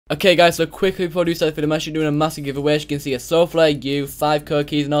Okay guys, so quickly before I do start the video, I'm actually doing a massive giveaway. As you can see, a Soul Flare, you, 5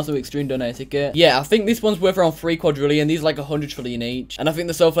 cookies, and also extreme donate ticket. Yeah, I think this one's worth around 3 quadrillion. These are like 100 trillion each. And I think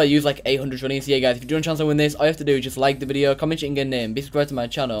the Soul Flare use like 800 trillion. So yeah guys, if you do want a chance to win this, all you have to do is just like the video, comment your in-game name, be subscribed to my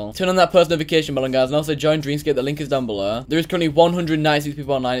channel, turn on that post notification bell, guys, and also join Dreamscape. The link is down below. There is currently 196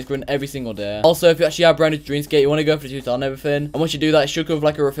 people online. It's growing every single day. Also, if you actually are branded to Dreamscape, you want to go for the tutorial and everything. And once you do that, it should come with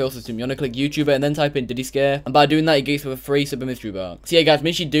like a refill system. You want to click YouTuber and then type in Didyscape. And by doing that, you get for a free sub and mystery box. So yeah guys,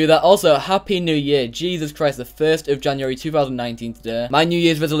 make sure you do that. Also, Happy New Year. Jesus Christ, the 1st of January 2019 today. My New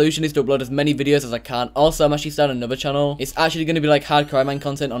Year's resolution is to upload as many videos as I can. Also, I'm actually starting another channel. It's actually going to be like hardcore man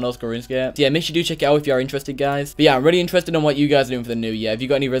content on Old School Runescape. So yeah, make sure you do check it out if you are interested, guys. But yeah, I'm really interested in what you guys are doing for the new year. Have you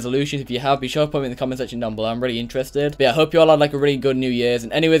got any resolutions? If you have, be sure to put them in the comment section down below. I'm really interested. But yeah, I hope you all had like a really good New Year's.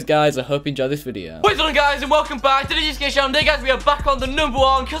 And anyways, guys, I hope you enjoyed this video. What's going on, guys, and welcome back to the Dreamscape channel. Today, guys, we are back on the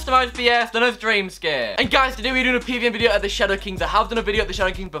 #1 custom RSPS, the NOT Runescape. And guys, today we're doing a PvM video at the Shadow Kings. I have done a video at the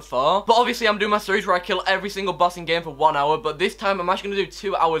Shadow Kings before, but obviously I'm doing my series where I kill every single boss in game for 1 hour, but this time I'm actually going to do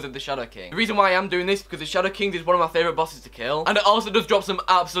 2 hours of the Shadow King. The reason why I am doing this is because the Shadow Kings is one of my favorite bosses to kill, and it also does drop some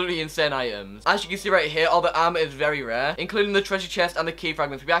absolutely insane items. As you can see right here, all the armor is very rare, including the treasure chest and the key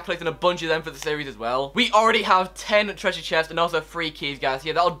fragments. We are collecting a bunch of them for the series as well. We already have 10 treasure chests and also 3 keys, guys.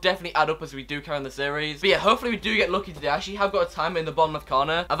 Yeah, that'll definitely add up as we do carry on the series. But yeah, hopefully we do get lucky today. I actually have got a timer in the bottom left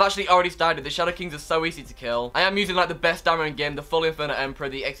corner. I've actually already started. The Shadow Kings are so easy to kill. I am using like the best armor in game, the full Inferno Emperor,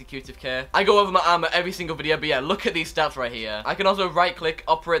 the Executive Care. I go over my armor every single video, but yeah, look at these stats right here. I can also right click,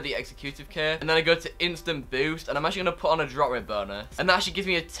 operate the Executive Care, and then I go to instant boost, and I'm actually going to put on a drop rate bonus, and that actually gives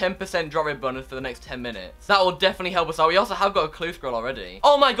me a 10% drop rate bonus for the next 10 minutes. That will definitely help us out. We also have got a clue scroll already.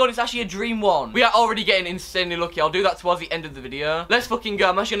 Oh my god, it's actually a dream one. We are already getting insanely lucky. I'll do that towards the end of the video. Let's fucking go.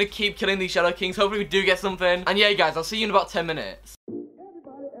 I'm actually going to keep killing these Shadow Kings. Hopefully we do get something. And yeah guys, I'll see you in about 10 minutes.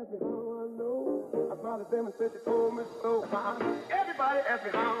 Everybody ask me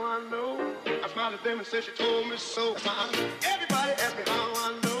how I know. I smiled at them and said she told me so. Everybody ask me how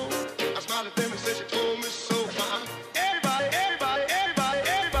I know. I smiled at them and said she told me so. Everybody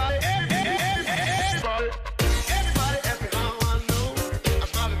ask me how I know. I smiled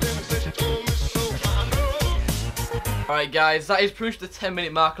at them and said she told me so. Alright guys, that is pretty much the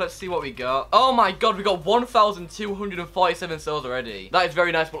 10-minute mark. Let's see what we got. Oh my god, we got 1,247 souls already. That is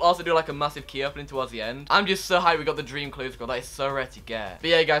very nice. We'll also do like a massive key opening towards the end. I'm just so hyped we got the dream clue scroll. That is so rare to get. But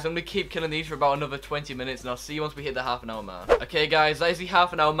yeah guys, I'm going to keep killing these for about another 20 minutes, and I'll see you once we hit the half-an-hour mark. Okay guys, that is the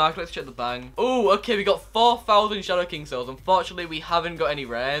half-an-hour mark. Let's check the bang. Oh, okay, we got 4,000 Shadow King souls. Unfortunately, we haven't got any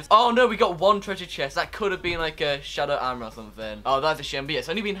rares. Oh no, we got 1 treasure chest. That could have been like a Shadow Armor or something. Oh, that's a shame. But yeah, it's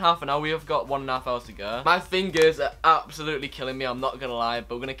only been half an hour. We have got 1.5 hours to go. My fingers are absolutely killing me, I'm not gonna lie,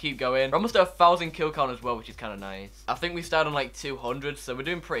 but we're gonna keep going. We're almost at 1,000 kill count as well, which is kind of nice. I think we started on like 200, so we're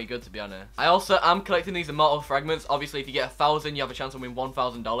doing pretty good, to be honest. I also am collecting these immortal fragments. Obviously, if you get 1,000, you have a chance to win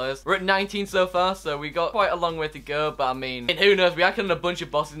 $1,000. We're at 19 so far, so we got quite a long way to go, but I mean, who knows? We are killing a bunch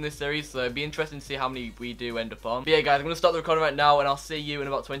of bosses in this series, so it'd be interesting to see how many we do end up on. But yeah guys, I'm gonna stop the recording right now, and I'll see you in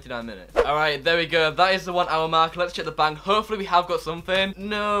about 29 minutes. Alright, there we go. That is the 1 hour mark. Let's check the bank. Hopefully we have got something.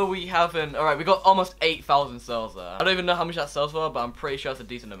 No, we haven't. Alright, we got almost 8,000 souls there. I don't even know how much that sells for, but I'm pretty sure it's a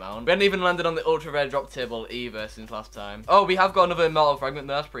decent amount. We hadn't even landed on the ultra rare drop table either since last time. Oh, we have got another immortal fragment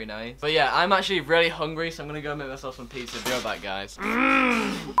there. That's pretty nice. But yeah, I'm actually really hungry, so I'm gonna go make myself some pizza. Be right back, guys.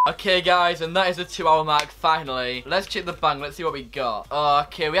 Okay guys, and that is the 2 hour mark finally. Let's check the bank. Let's see what we got. Oh,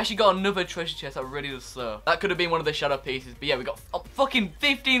 okay, we actually got another treasure chest. That really does slow. That could have been one of the shadow pieces, but yeah, we got fucking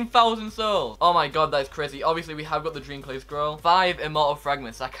 15,000 souls. Oh my god, that is crazy. Obviously we have got the dream clue scroll, 5 immortal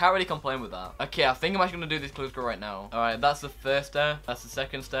fragments. I can't really complain with that. Okay, I think I'm actually gonna do this clue scroll right now. All right, that's the first star. That's the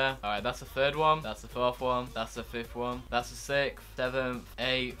second star. All right, that's the third one. That's the fourth one. That's the fifth one. That's the 6th, 7th,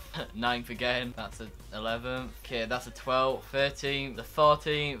 8th, 9th again. That's the 11th. Okay, that's the 12th, 13th, the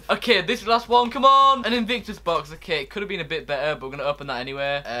 14th. Okay, this is the last one. Come on, an Invictus box. Okay, it could have been a bit better, but we're gonna open that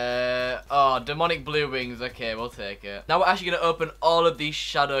anyway. Oh, demonic blue wings. Okay, we'll take it. Now we're actually gonna open all of these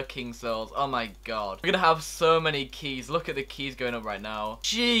Shadow King souls. Oh my god, we're gonna have so many keys. Look at the keys going up right now.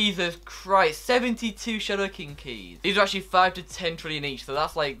 Jesus Christ, 72 Shadow King keys. These are actually 5 to 10 trillion each, so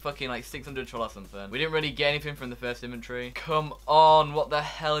that's like fucking like 600 trill or something. We didn't really get anything from the first inventory. Come on, what the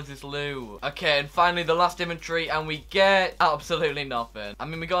hell is this loot? Okay, and finally the last inventory, and we get absolutely nothing. I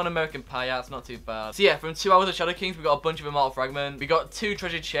mean, we got an American Pie, yeah, it's not too bad. So yeah, from 2 hours of Shadow Kings, we got a bunch of immortal fragments. We got 2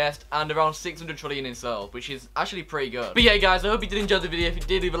 treasure chests and around 600 trillion in souls, which is actually pretty good. But yeah, guys, I hope you did enjoy the video. If you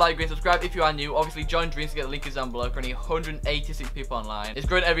did, leave a like, subscribe if you are new. Obviously, join Dreamscape. The link is down below. Currently 186 people online. It's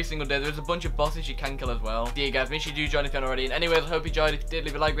growing every single day. There's a bunch of bosses you can kill as well. So yeah, guys, make sure you do join if you haven't already. And anyways, I hope you enjoyed. If you did,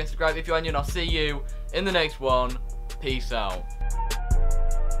 leave a like, subscribe if you are new, and I'll see you in the next one. Peace out.